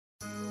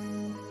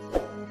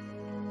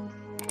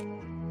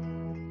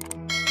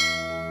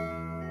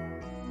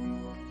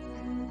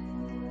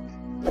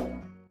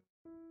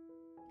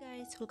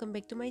welcome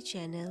back to my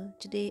channel.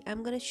 Today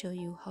I'm gonna show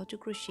you how to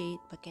crochet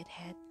bucket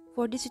hat.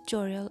 For this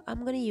tutorial,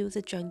 I'm gonna use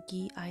a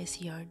chunky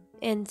ice yarn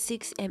and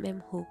 6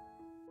 mm hook.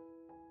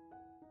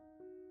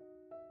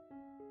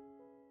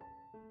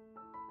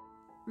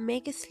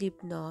 Make a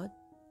slip knot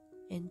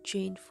and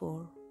chain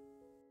 4.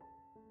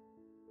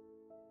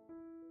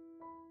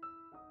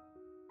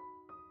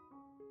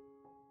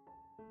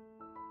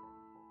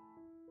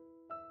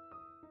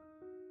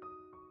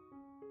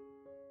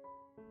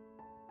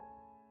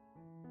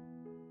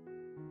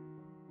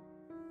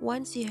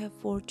 Once you have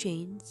 4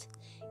 chains,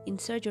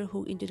 insert your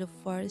hook into the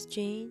first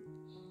chain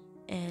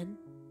and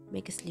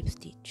make a slip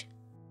stitch.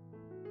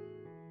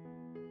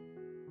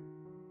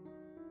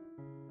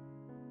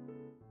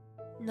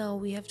 Now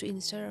we have to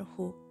insert our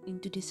hook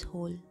into this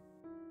hole.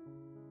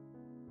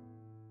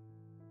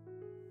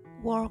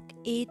 Work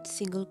 8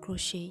 single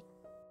crochet.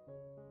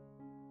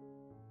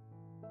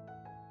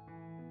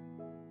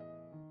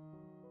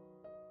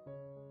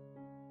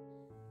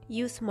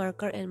 Use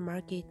marker and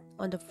mark it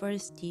on the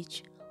first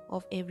stitch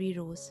of every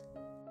row.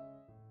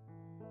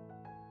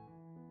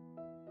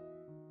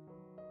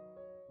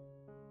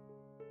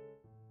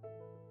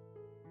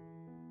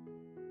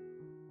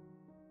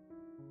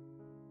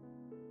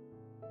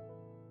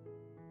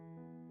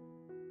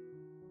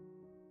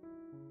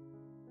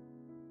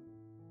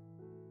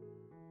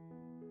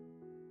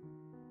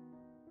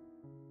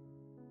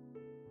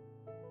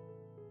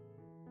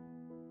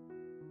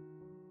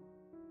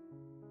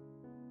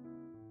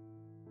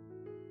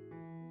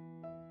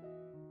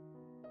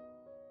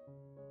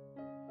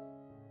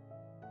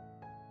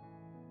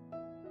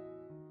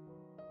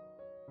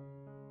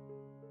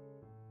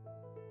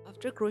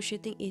 After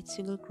crocheting 8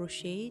 single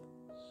crochet,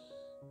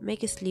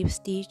 make a slip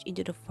stitch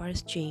into the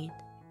first chain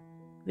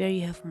where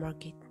you have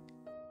marked it.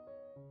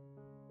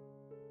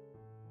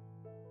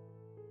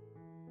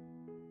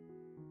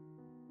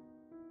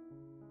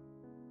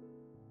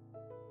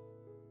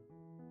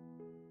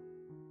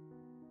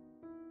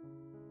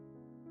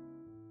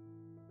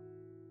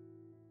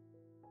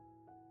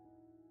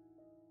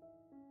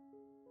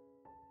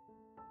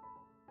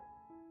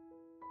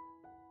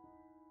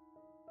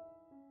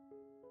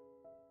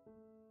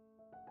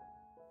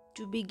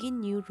 To begin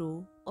new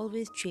row,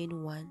 always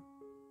chain 1.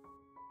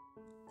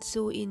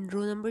 So in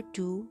row number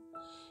 2,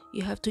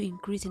 you have to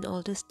increase in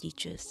all the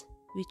stitches,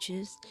 which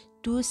is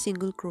 2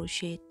 single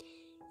crochet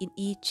in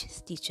each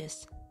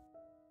stitches.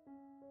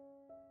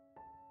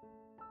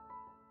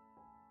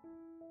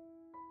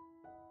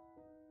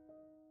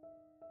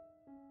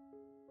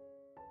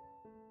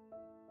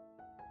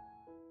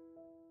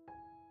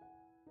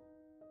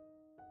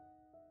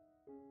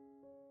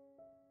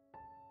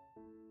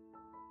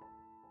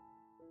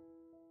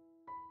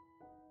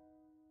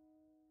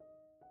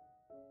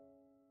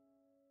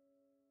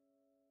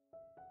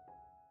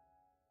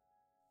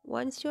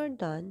 Once you are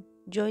done,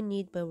 join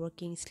knit by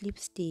working slip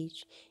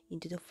stitch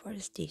into the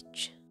first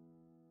stitch.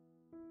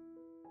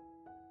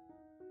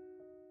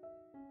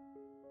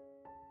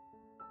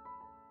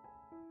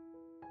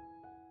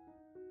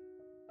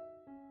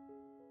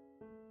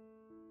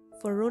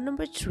 For row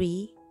number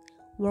 3,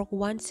 work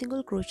 1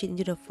 single crochet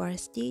into the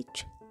first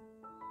stitch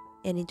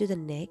and into the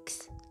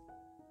next,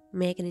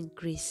 make an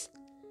increase.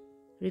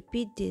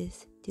 Repeat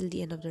this till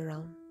the end of the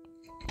round.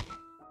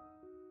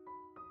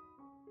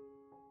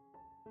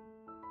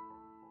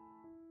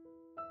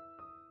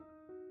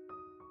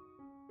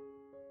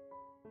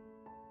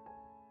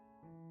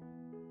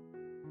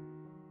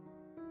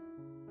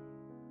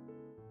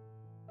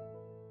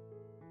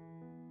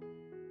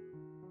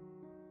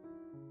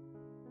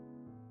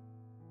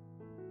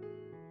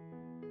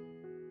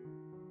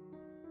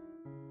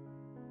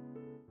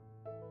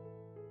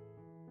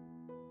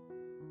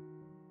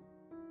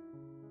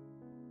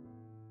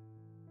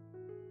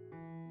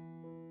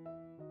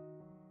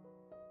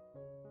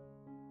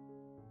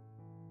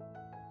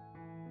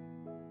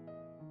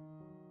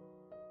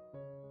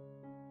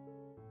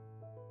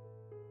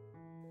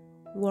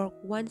 Work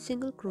 1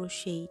 single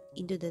crochet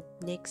into the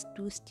next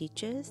 2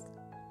 stitches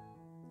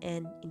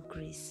and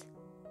increase.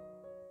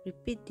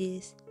 Repeat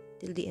this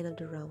till the end of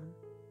the round.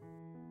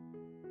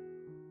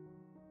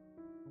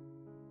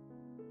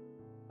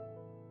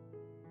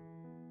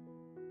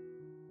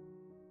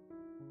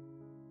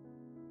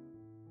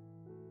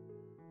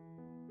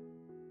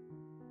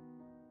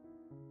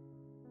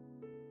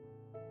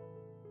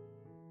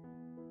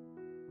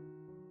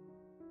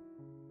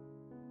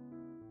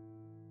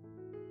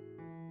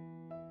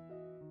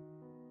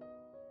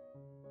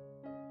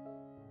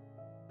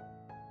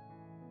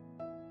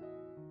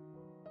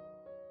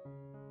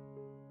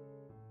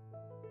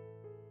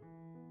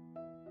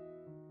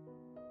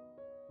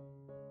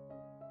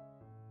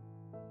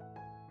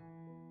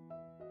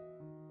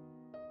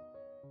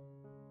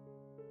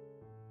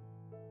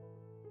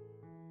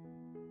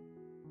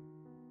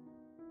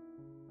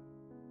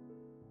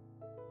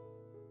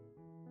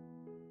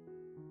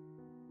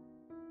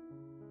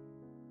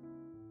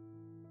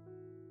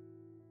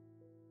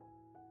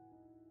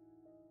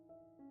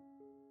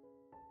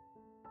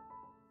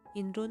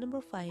 In row number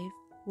 5,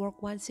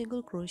 work 1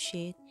 single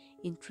crochet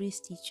in 3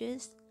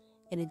 stitches,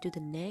 and into the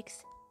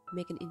next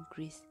make an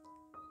increase.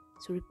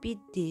 So repeat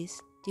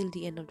this till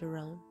the end of the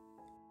round.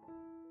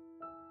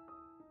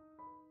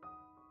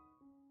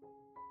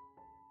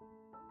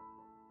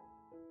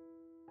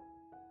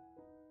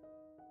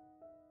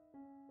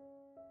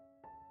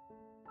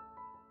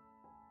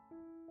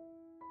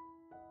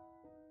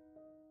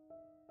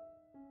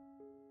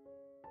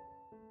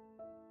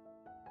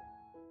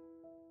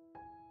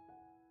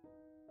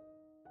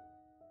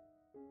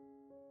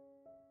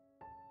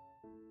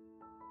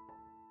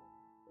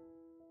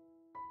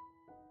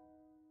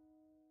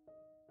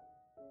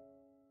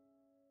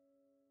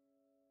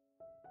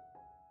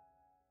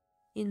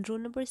 In row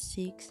number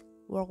 6,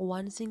 work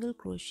 1 single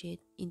crochet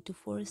into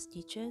 4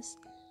 stitches,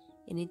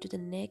 and into the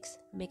next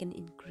make an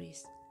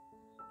increase.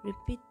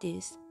 Repeat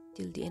this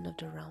till the end of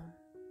the round.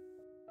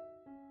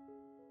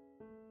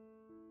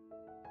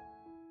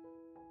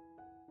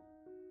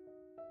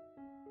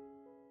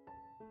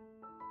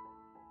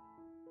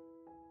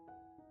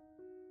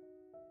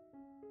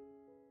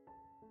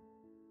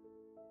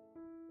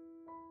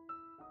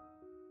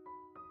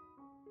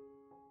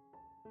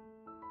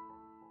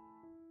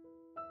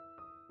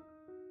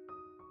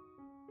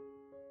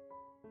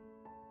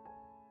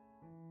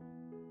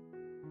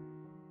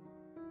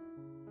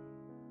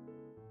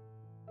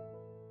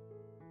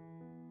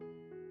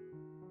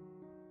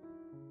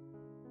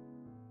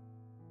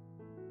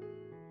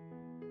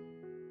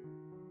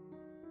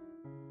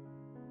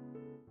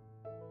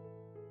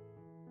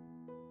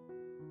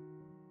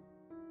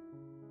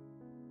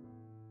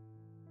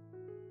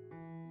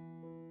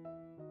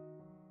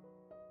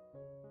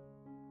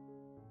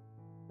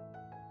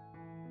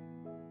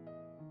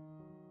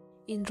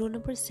 In row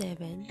number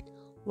 7,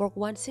 work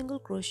 1 single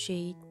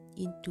crochet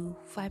into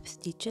 5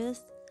 stitches.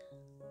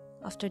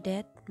 After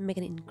that, make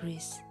an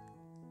increase.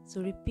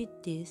 So repeat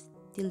this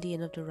till the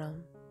end of the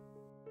round.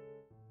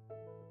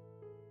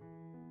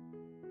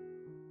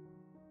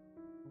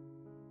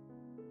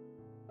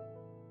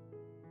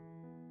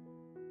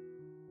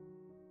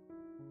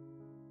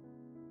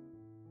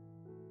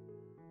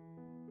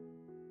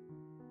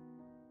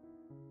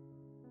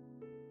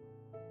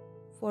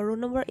 For row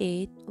number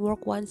 8,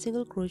 work 1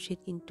 single crochet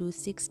into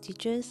 6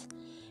 stitches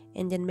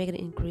and then make an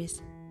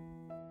increase.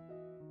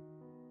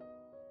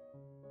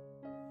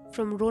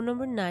 From row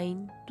number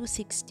 9 to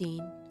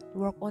 16,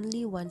 work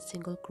only 1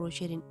 single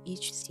crochet in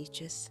each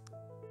stitches.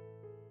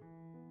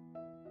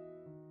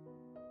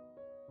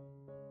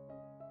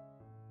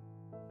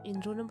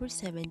 In row number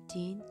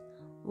 17,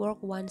 work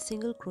 1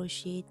 single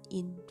crochet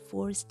in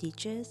 4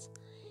 stitches,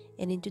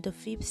 and into the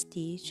 5th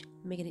stitch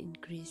make an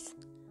increase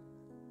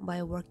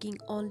by working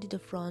only the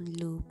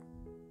front loop.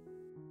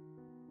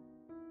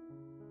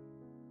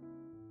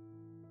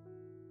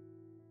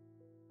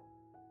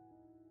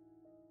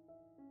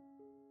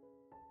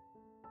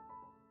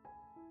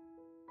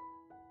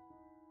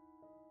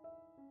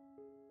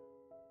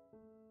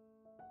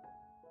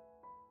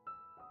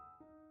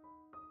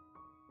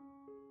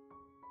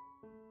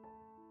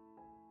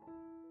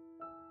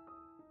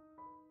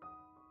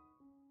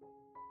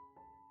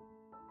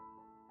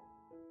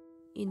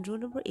 In row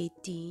number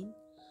 18,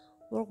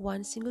 work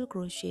 1 single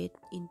crochet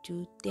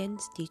into 10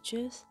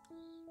 stitches,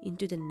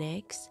 into the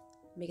next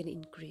make an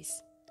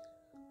increase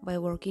by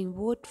working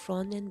both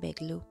front and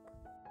back loop.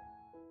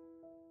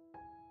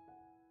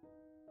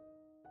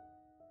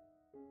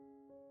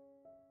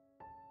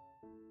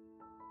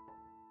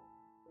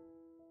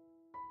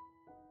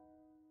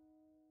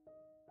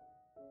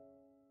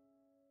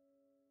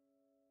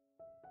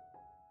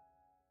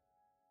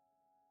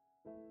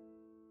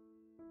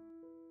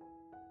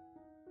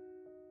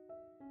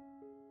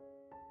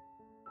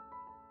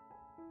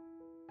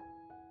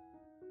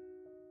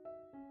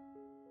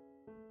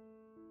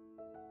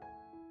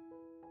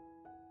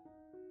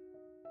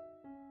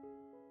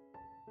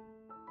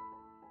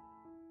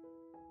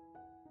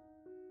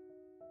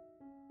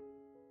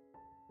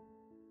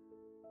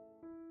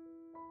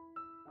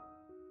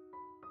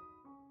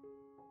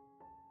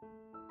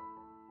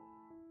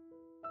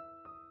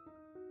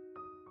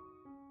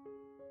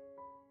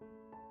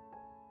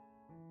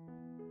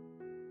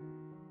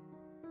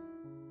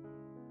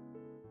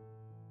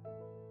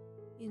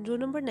 In row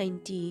number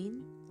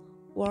 19,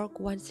 work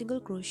 1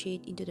 single crochet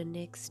into the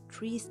next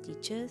 3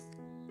 stitches,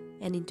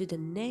 and into the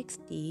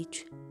next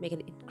stitch make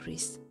an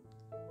increase.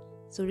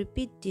 So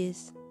repeat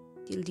this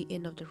till the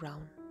end of the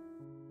round.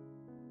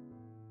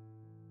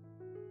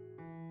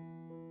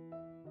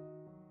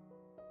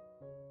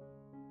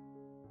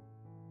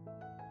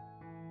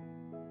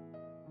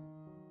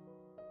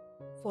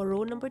 For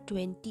row number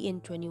 20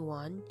 and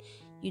 21,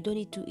 you don't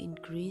need to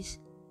increase,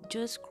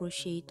 just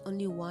crochet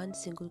only 1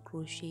 single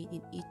crochet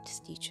in each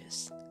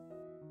stitches.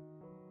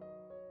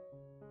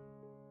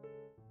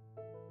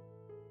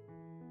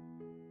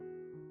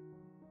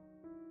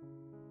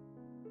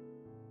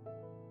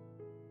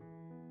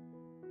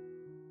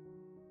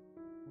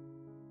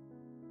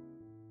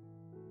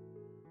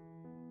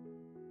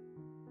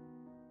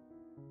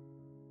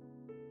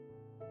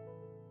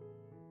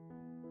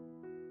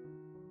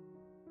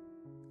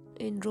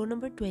 in row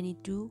number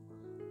 22,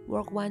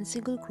 work 1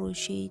 single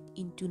crochet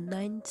into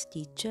 9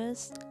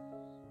 stitches,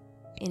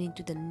 and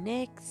into the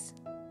next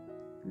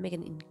make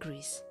an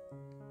increase.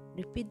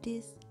 Repeat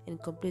this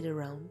and complete the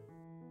round.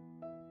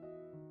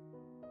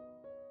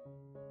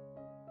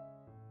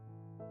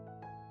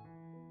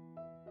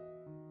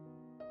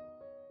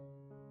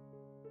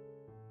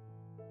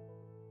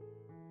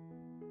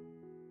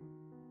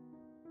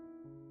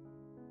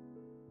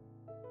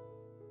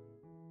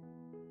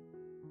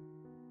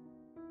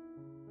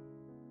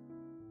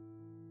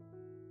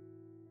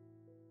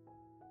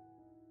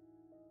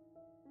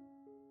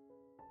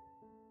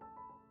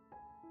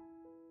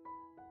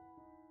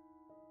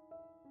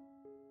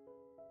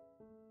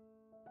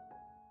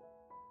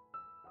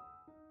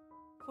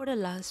 For the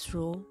last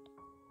row,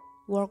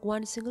 work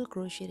 1 single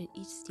crochet in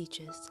each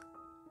stitches.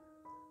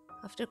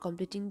 After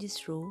completing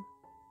this row,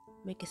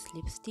 make a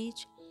slip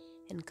stitch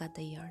and cut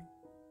the yarn.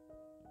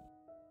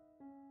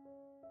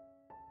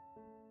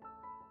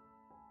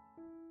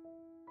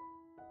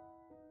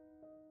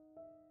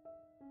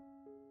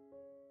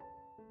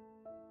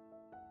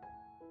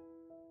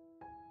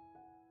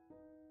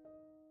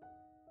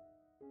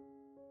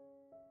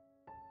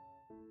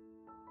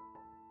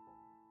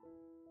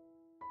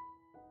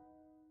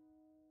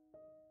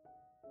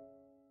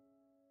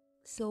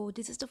 So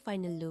this is the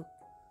final look.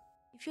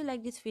 If you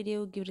like this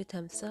video, give it a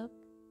thumbs up,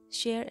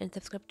 share and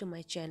subscribe to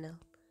my channel.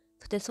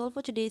 So that's all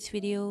for today's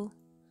video.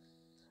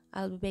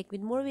 I'll be back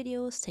with more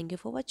videos. Thank you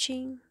for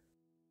watching.